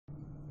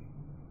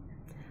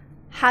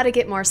How to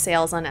get more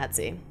sales on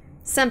Etsy.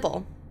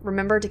 Simple.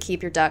 Remember to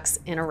keep your ducks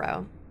in a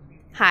row.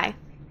 Hi,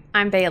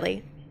 I'm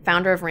Bailey,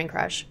 founder of Ring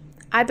Crush.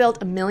 I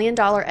built $1 million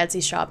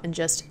Etsy shop in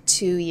just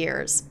 2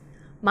 years.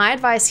 My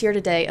advice here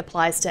today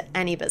applies to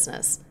any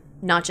business,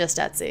 not just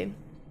Etsy.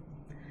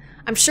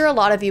 I'm sure a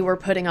lot of you were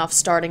putting off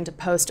starting to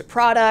post a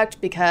product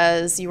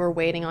because you were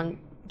waiting on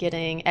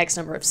getting X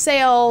number of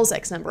sales,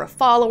 X number of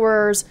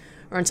followers,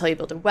 or until you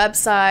built a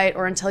website,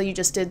 or until you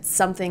just did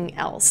something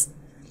else.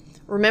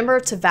 Remember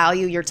to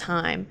value your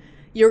time.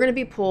 You're going to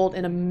be pulled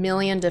in a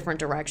million different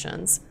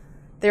directions.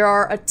 There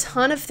are a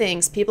ton of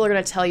things people are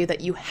going to tell you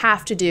that you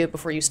have to do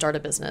before you start a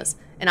business,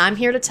 and I'm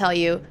here to tell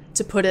you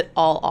to put it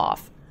all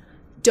off.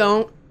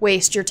 Don't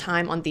waste your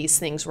time on these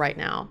things right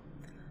now.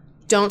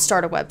 Don't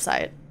start a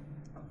website.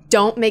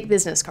 Don't make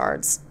business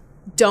cards.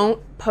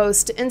 Don't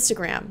post to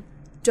Instagram.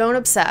 Don't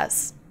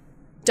obsess.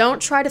 Don't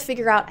try to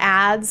figure out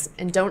ads,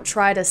 and don't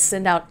try to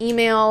send out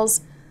emails.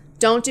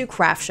 Don't do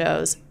craft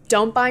shows.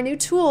 Don't buy new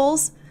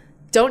tools.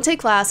 Don't take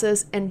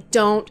classes, and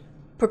don't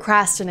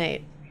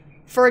procrastinate.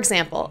 For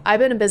example, I've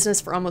been in business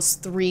for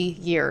almost 3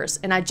 years,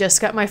 and I just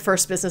got my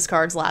first business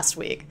cards last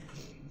week.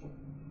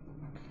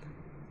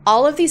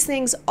 All of these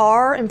things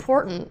are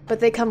important, but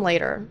they come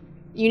later.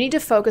 You need to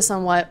focus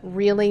on what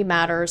really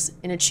matters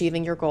in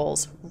achieving your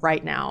goals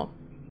right now.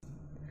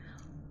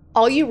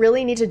 All you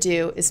really need to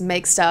do is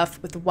make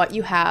stuff with what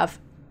you have,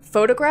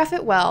 photograph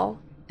it well,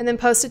 and then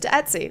post it to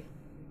Etsy.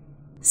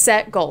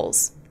 Set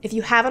goals. If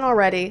you haven't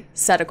already,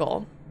 set a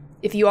goal.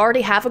 If you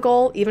already have a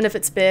goal, even if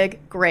it's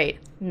big, great,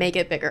 make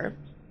it bigger.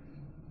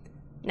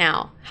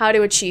 Now, how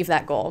to achieve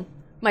that goal?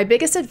 My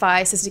biggest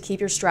advice is to keep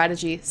your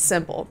strategy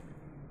simple.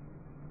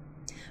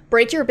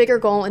 Break your bigger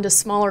goal into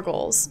smaller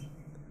goals.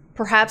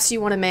 Perhaps you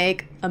want to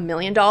make $1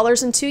 million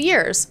in 2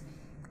 years.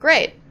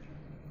 Great.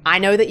 I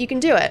know that you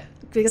can do it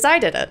because I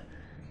did it.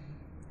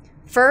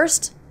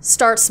 First,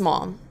 start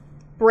small.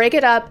 Break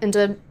it up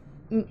into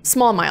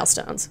small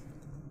milestones.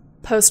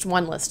 Post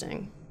 1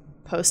 listing.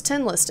 Post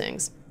 10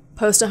 listings.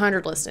 Post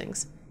 100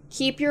 listings.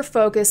 Keep your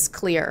focus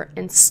clear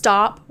and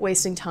stop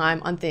wasting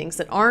time on things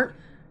that aren't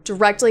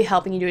directly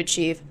helping you to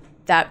achieve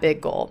that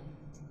big goal.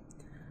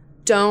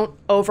 Don't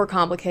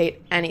overcomplicate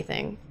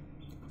anything.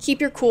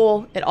 Keep your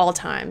cool at all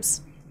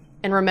times.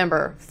 And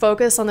remember,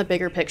 focus on the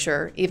bigger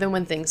picture, even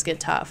when things get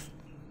tough.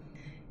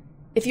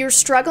 If you're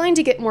struggling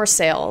to get more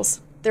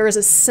sales, there is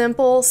a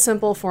simple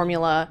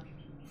formula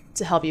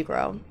to help you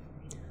grow.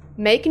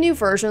 Make new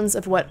versions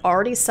of what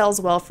already sells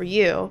well for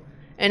you,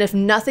 and if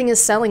nothing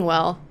is selling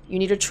well, you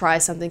need to try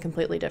something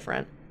completely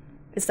different.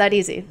 It's that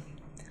easy.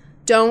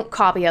 Don't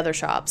copy other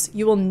shops.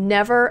 You will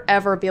never,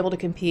 ever be able to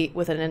compete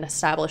with an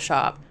established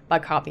shop by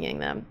copying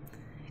them.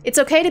 It's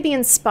okay to be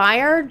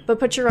inspired, but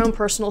put your own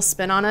personal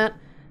spin on it,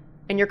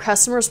 and your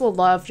customers will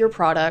love your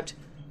product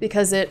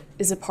because it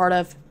is a part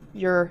of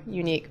your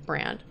unique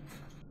brand.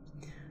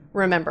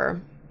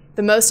 Remember,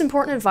 the most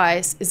important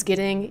advice is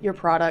getting your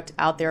product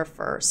out there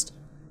first.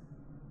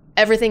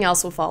 Everything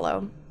else will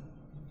follow.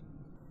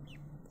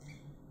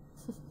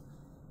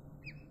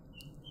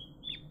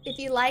 If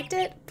you liked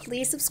it,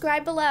 please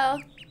subscribe below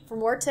for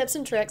more tips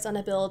and tricks on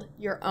how to build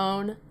your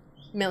own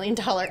 $1 million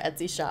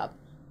Etsy shop.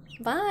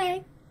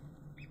 Bye!